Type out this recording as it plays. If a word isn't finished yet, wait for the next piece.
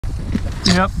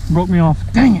Yep, broke me off.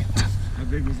 Dang it. How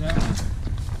big was that one?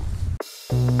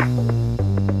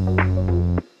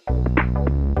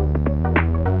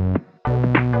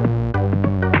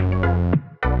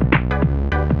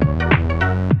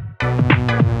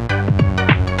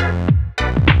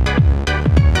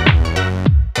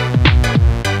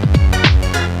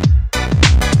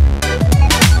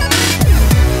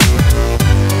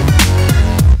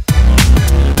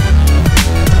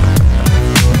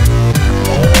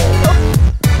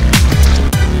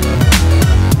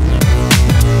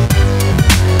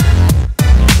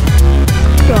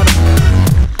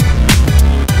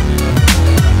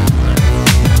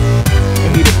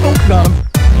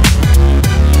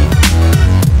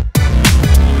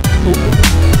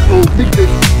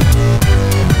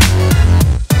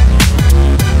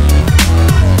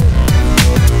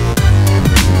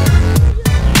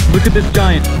 Look at this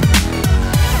giant.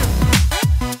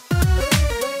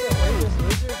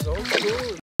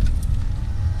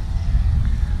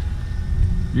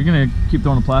 You're gonna keep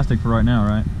throwing the plastic for right now,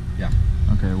 right? Yeah.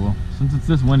 Okay, well, since it's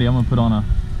this windy, I'm gonna put on a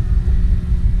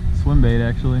swim bait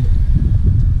actually.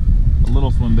 A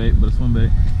little swim bait, but a swim bait.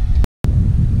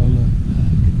 Oh look.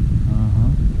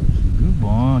 Good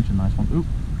bunch of nice ones. Oop.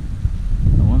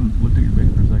 That one looked at your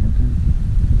bait for a second too.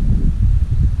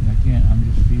 I can't, I'm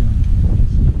just feeling it.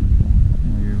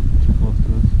 Yeah, you're too close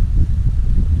to us.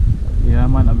 Yeah, I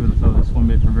might not be able to throw this swim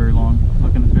bait for very long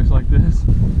looking at fish like this.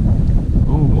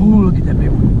 Oh, look at that big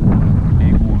one.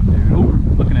 Big one, dude. Oh,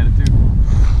 looking at it too.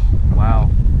 Wow.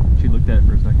 She looked at it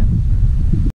for a second.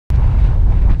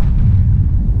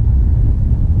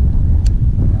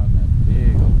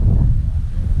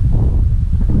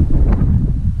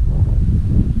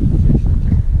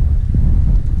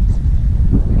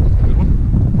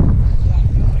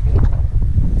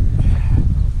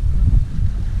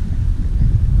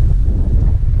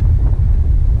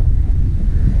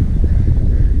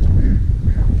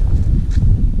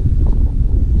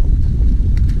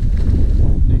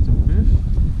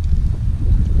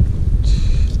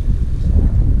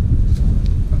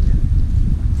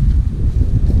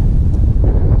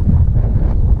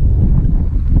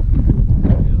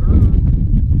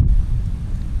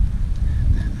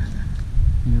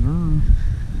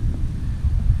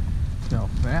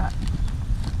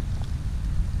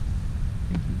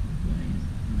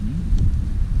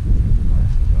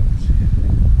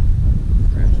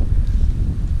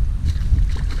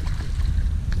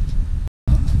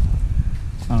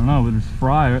 I don't know, but there's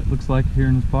fry, it looks like, here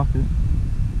in his pocket.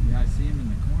 Yeah, I see him in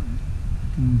the corner.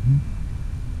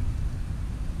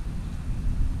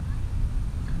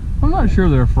 I'm not sure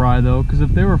they're fry though, because if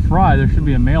they were fry, there should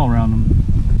be a male around them.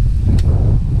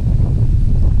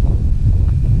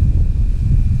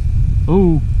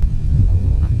 Ooh.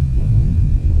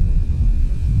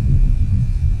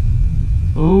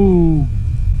 Ooh.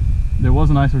 There was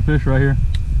a nicer fish right here.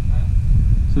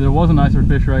 So there was a nicer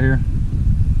fish right here.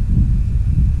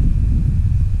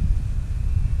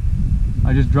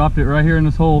 I just dropped it right here in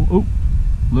this hole. Oop,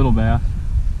 little bass.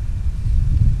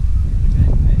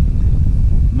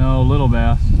 No, little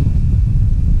bass.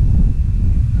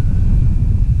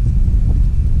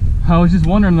 I was just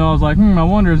wondering though, I was like, I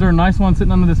wonder, is there a nice one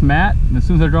sitting under this mat? And as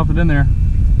soon as I dropped it in there,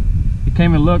 he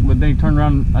came and looked, but then he turned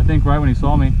around, I think, right when he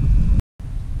saw me.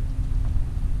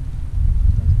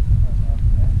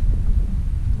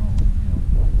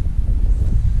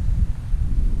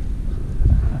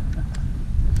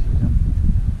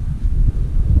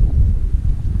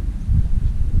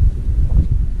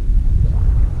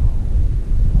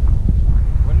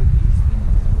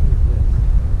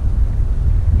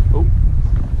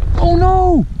 Oh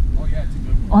no! Oh yeah, it's a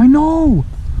good one. I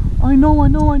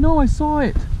know, I saw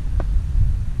it.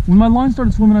 When my line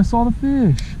started swimming, I saw the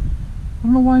fish. I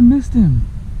don't know why I missed him.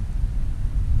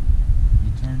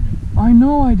 You turned him. I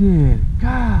know I did.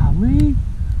 Golly,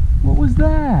 what was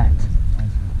that?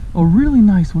 Nice one. A really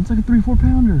nice one. It's like a 3-4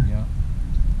 pounder. Yeah.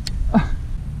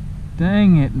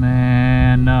 Dang it,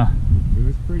 man. It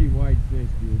was pretty wide fish,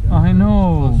 dude. I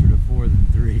know. Closer to 4 than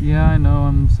 3. Yeah, I know.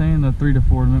 I'm saying the 3 to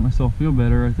 4 to make myself feel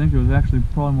better. I think it was actually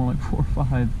probably more like 4 or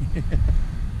 5.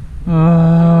 It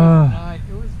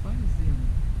was fun to see him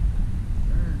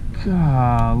turn.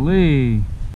 Golly.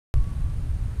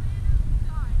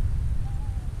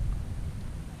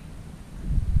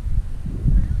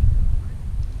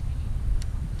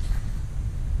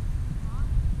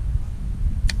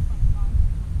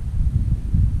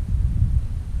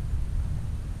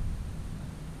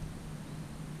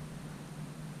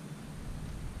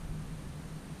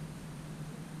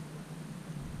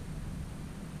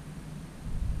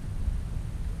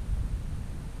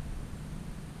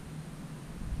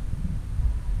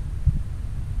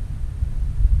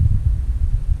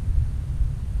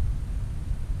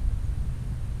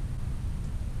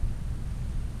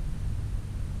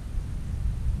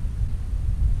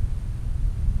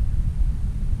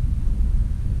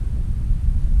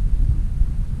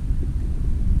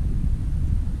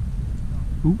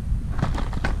 Ooh.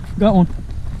 Got one.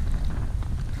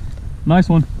 Nice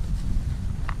one.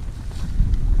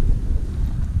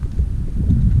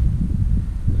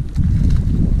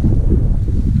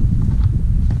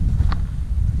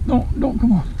 Don't,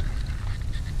 come on.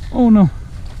 Oh no.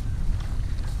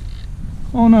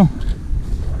 Oh no.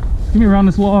 Get me around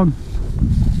this log.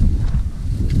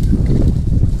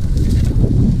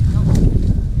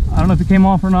 I don't know if it came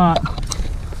off or not.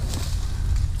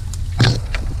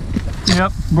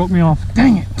 Yep, broke me off.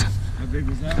 Dang it. How big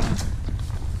was that one?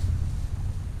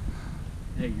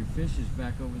 Hey, your fish is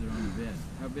back over there on the bed.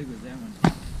 How big was that one?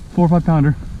 4 or 5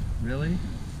 pounder. Really?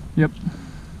 Yep.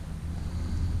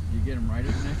 You get them right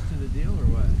up next to the deal or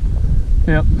what?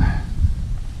 Yep.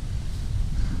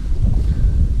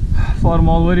 Fought them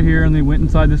all the way to here and they went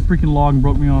inside this freaking log and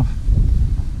broke me off.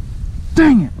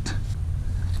 Dang it!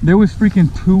 There was freaking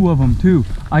 2 of them too.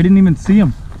 I didn't even see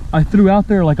them. I threw out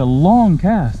there like a long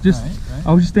cast. Just right.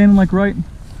 I was just standing like right.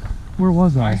 Where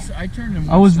was I? I turned and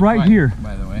I was right here.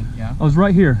 By the way, yeah. I was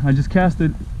right here. I just cast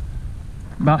it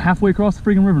about halfway across the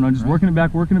freaking river and I was just working it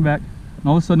back. And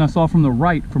all of a sudden I saw from the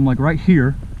right, from like right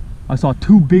here, I saw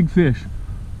 2 big fish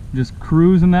just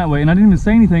cruising that way. And I didn't even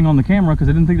say anything on the camera because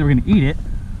I didn't think they were going to eat it.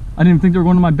 I didn't even think they were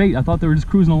going to my bait. I thought they were just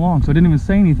cruising along, so I didn't even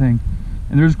say anything.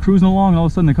 And they're just cruising along and all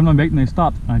of a sudden they come to my bait and they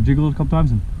stopped. And I jiggled it a couple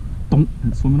times and boom,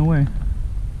 and it's swimming away.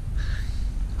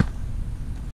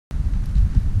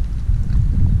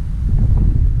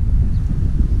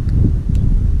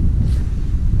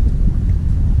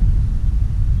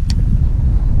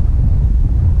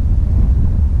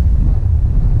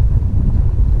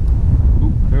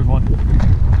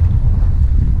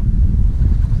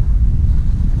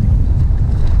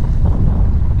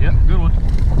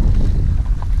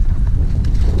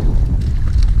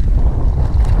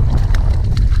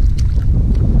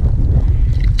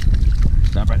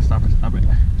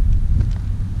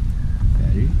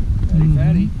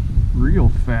 Real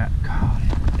fat. God.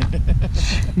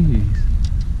 Jeez. You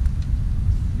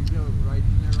go right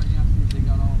in there right now, see if they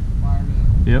got all fired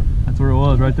up. Yep, that's where it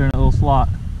was, right there in that little slot.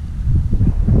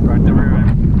 Right there, we're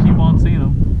gonna keep on seeing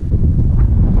them.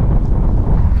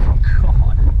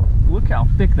 God, look how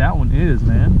thick that one is,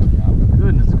 man. Yeah.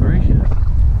 Goodness gracious.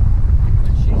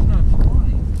 But she's not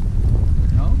spawning,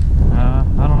 no?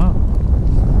 I don't know.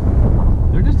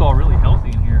 They're just all really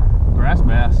healthy in here. Grass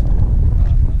bass.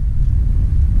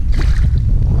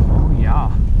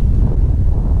 Yeah.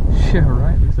 Yeah,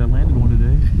 right. At least I landed one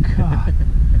today. God.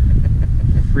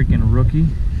 Freaking rookie.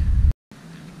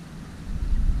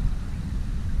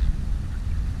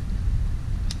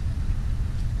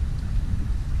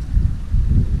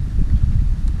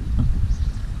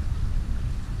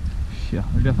 Yeah,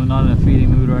 they're definitely not in a feeding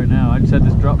mood right now. I just had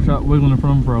this drop shot wiggling in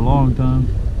front of them for a long time.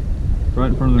 Right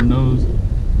in front of their nose. It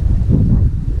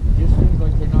just seems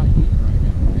like they're not eating right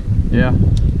now, right? Yeah.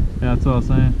 Yeah, that's what I was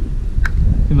saying.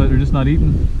 Seems like they're just not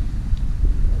eating.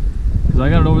 Because I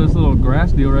got it over this little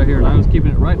grass deal right here and I was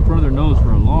keeping it right in front of their nose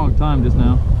for a long time just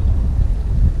now.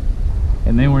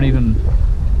 And they weren't even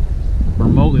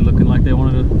remotely looking like they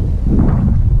wanted to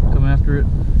come after it.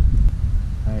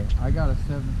 Hey, I got a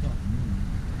 7 o'clock meeting.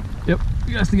 Yep,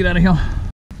 you guys to get out of here.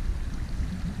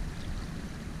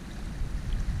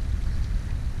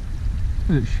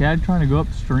 Is it shad trying to go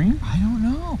upstream? I don't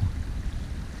know.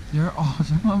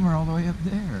 Some of them are all the way up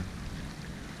there.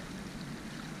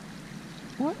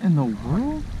 What in the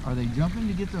world? Are they jumping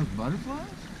to get those butterflies?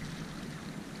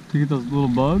 To get those little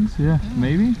bugs? Yeah,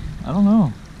 maybe. I don't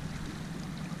know.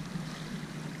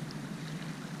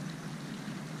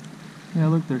 Yeah,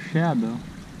 look, they're shad though.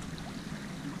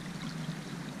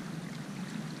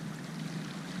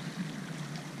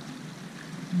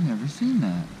 I've never seen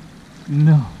that.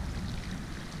 No.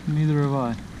 Neither have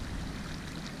I.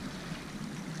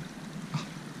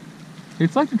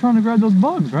 It's like they're trying to grab those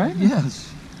bugs, right?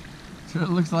 Yes. That's what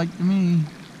it looks like to me.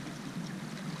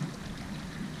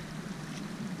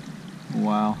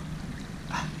 Wow.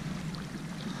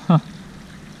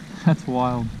 That's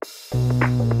wild.